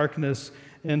of darkness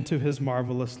into His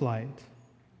marvelous light."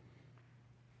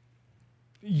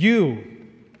 You,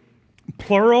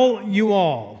 plural, you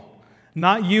all.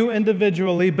 Not you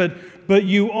individually, but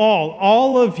you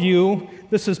all of you.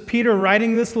 This is Peter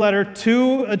writing this letter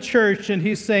to a church, and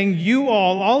he's saying, you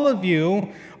all of you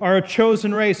are a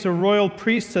chosen race, a royal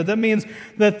priesthood. That means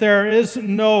that there is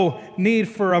no need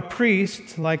for a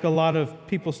priest, like a lot of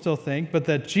people still think, but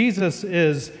that Jesus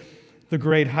is the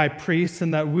great high priest,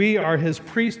 and that we are His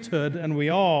priesthood, and we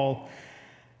all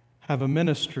have a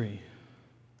ministry.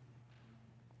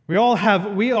 We all have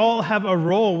a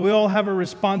role. We all have a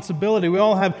responsibility. We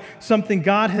all have something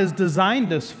God has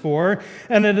designed us for,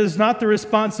 and it is not the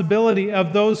responsibility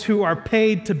of those who are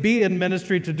paid to be in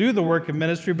ministry to do the work of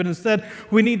ministry, but instead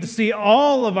we need to see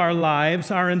all of our lives,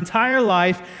 our entire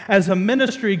life, as a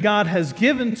ministry God has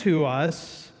given to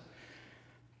us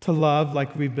to love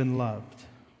like we've been loved.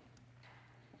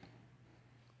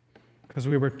 Because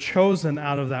we were chosen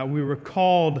out of that. We were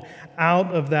called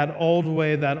out of that old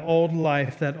way, that old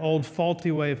life, that old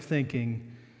faulty way of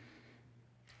thinking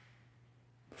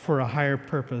for a higher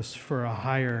purpose, for a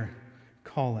higher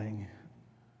calling.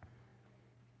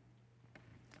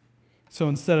 So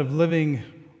instead of living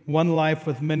one life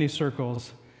with many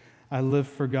circles, I live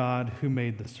for God who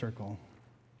made the circle.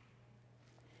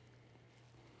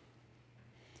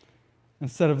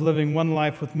 Instead of living one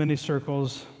life with many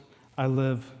circles, I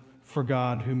live for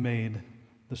God who made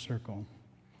the circle.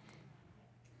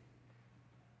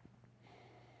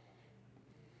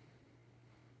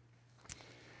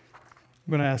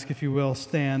 I'm going to ask if you will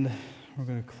stand. We're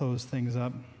going to close things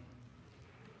up.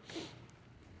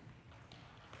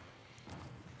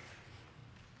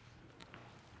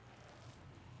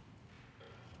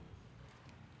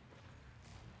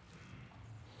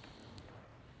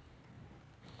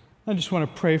 I just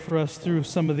want to pray for us through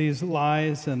some of these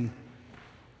lies, and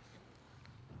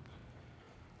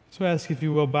so I ask if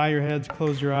you will bow your heads,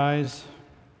 close your eyes.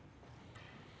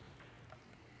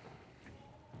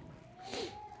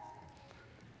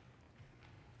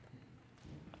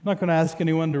 I'm not going to ask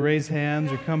anyone to raise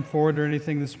hands or come forward or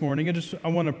anything this morning. I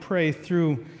want to pray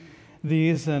through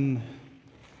these, and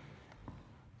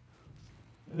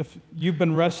if you've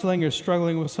been wrestling or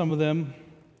struggling with some of them,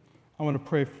 I want to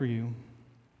pray for you.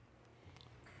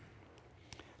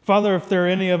 Father, if there are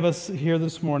any of us here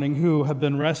this morning who have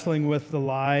been wrestling with the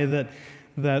lie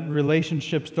that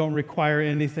relationships don't require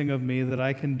anything of me, that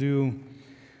I can do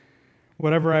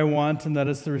whatever I want, and that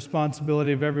it's the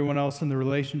responsibility of everyone else in the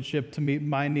relationship to meet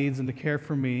my needs and to care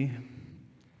for me.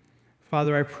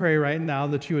 Father, I pray right now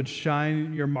that you would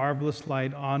shine your marvelous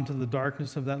light onto the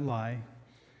darkness of that lie,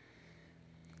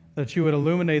 that you would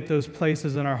illuminate those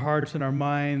places in our hearts and our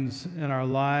minds and our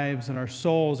lives and our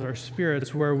souls, our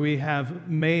spirits, where we have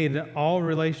made all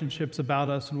relationships about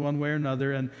us in one way or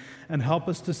another, and help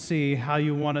us to see how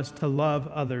you want us to love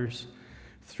others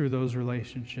through those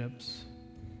relationships.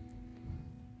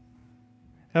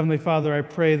 Heavenly Father, I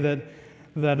pray that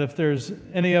if there's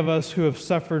any of us who have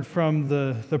suffered from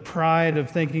the pride of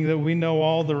thinking that we know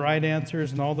all the right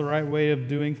answers and all the right way of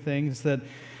doing things, that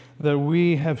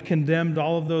we have condemned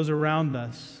all of those around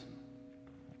us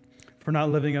for not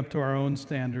living up to our own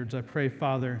standards, I pray,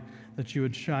 Father, that you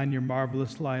would shine your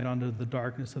marvelous light onto the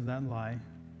darkness of that lie.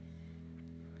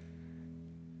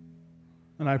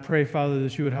 And I pray, Father,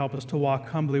 that you would help us to walk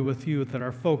humbly with you, that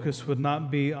our focus would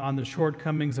not be on the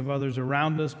shortcomings of others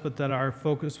around us, but that our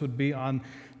focus would be on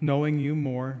knowing you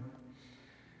more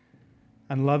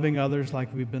and loving others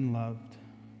like we've been loved.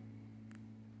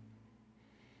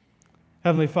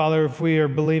 Heavenly Father, if we are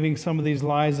believing some of these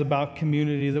lies about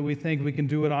community, that we think we can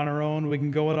do it on our own, we can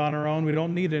go it on our own, we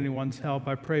don't need anyone's help,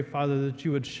 I pray, Father, that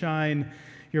you would shine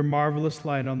your marvelous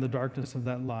light on the darkness of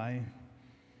that lie.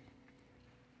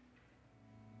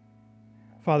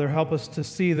 Father, help us to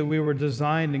see that we were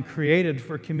designed and created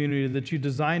for community, that you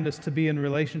designed us to be in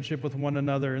relationship with one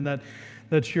another, and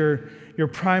that your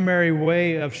primary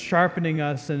way of sharpening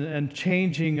us and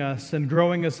changing us and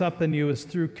growing us up in you is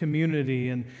through community,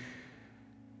 and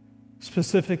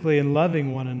specifically in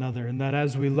loving one another, and that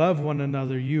as we love one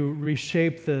another, you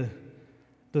reshape the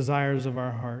desires of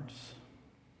our hearts.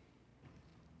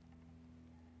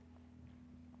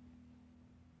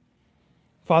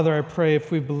 Father, I pray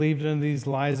if we believed in these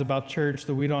lies about church,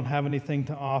 that we don't have anything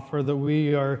to offer, that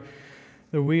we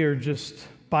are just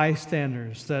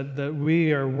bystanders, that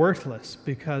we are worthless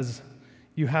because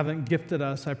you haven't gifted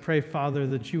us, I pray, Father,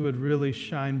 that you would really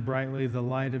shine brightly the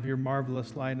light of your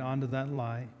marvelous light onto that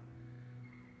lie.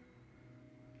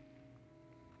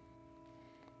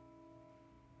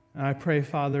 And I pray,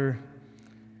 Father,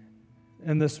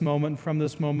 in this moment, from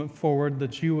this moment forward,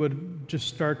 that you would just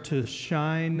start to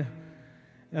shine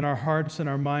in our hearts and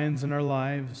our minds and our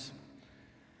lives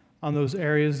on those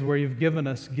areas where you've given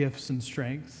us gifts and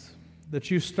strengths,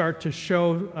 that you start to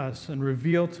show us and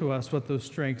reveal to us what those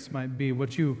strengths might be,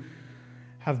 what you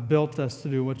have built us to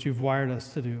do, what you've wired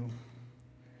us to do.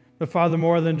 But Father,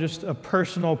 more than just a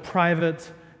personal, private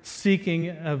seeking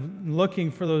of looking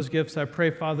for those gifts, I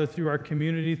pray, Father, through our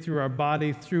community, through our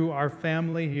body, through our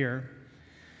family here,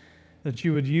 that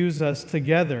you would use us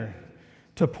together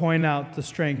to point out the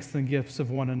strengths and gifts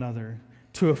of one another,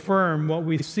 to affirm what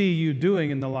we see you doing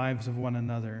in the lives of one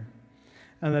another,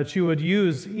 and that you would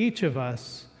use each of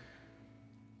us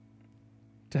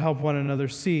to help one another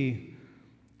see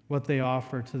what they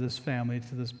offer to this family,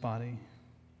 to this body.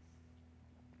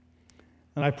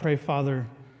 And I pray, Father,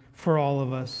 for all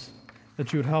of us,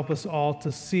 that you would help us all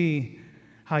to see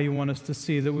how you want us to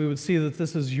see, that we would see that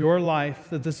this is your life,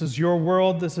 that this is your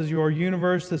world, this is your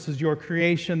universe, this is your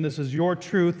creation, this is your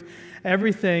truth.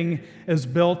 Everything is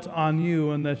built on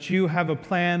you, and that you have a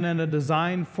plan and a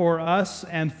design for us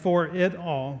and for it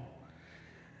all.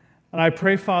 And I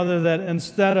pray, Father, that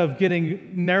instead of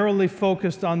getting narrowly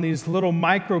focused on these little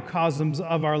microcosms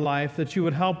of our life, that you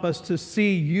would help us to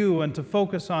see you and to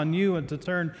focus on you and to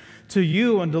turn to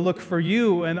you and to look for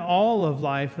you in all of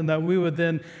life, and that we would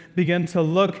then begin to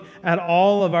look at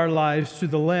all of our lives through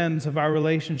the lens of our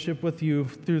relationship with you,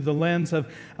 through the lens of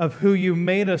who you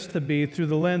made us to be, through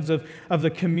the lens of the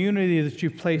community that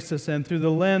you've placed us in, through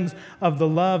the lens of the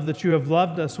love that you have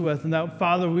loved us with, and that,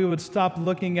 Father, we would stop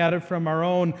looking at it from our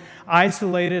own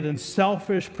isolated and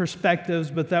selfish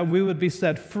perspectives, but that we would be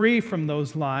set free from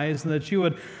those lies, and that you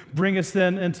would bring us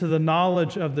then into the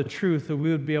knowledge of the truth, that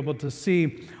we would be able to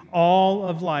see all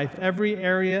of life, every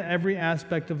area, every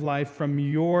aspect of life from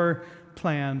your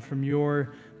plan, from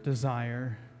your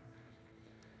desire.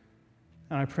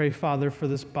 And I pray, Father, for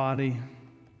this body.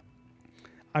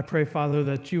 I pray, Father,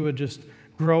 that you would just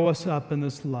grow us up in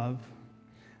this love,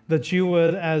 that you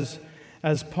would, as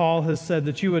Paul has said,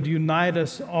 that you would unite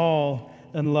us all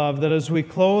in love, that as we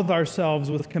clothe ourselves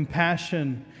with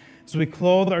compassion as we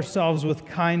clothe ourselves with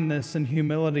kindness and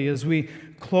humility, as we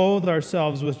clothe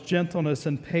ourselves with gentleness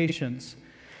and patience,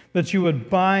 that you would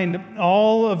bind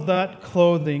all of that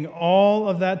clothing, all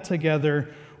of that together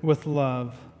with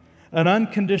love. An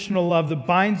unconditional love that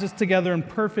binds us together in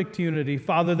perfect unity.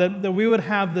 Father, that we would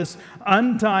have this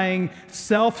undying,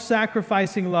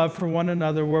 self-sacrificing love for one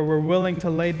another where we're willing to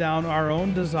lay down our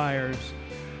own desires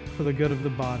for the good of the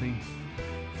body,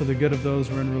 for the good of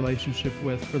those we're in relationship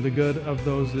with, for the good of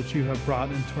those that you have brought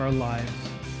into our lives,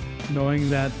 knowing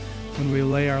that when we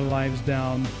lay our lives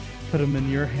down, put them in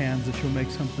your hands, that you'll make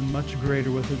something much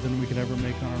greater with it than we could ever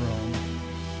make on our own.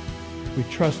 We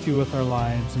trust you with our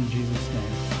lives in Jesus'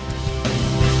 name.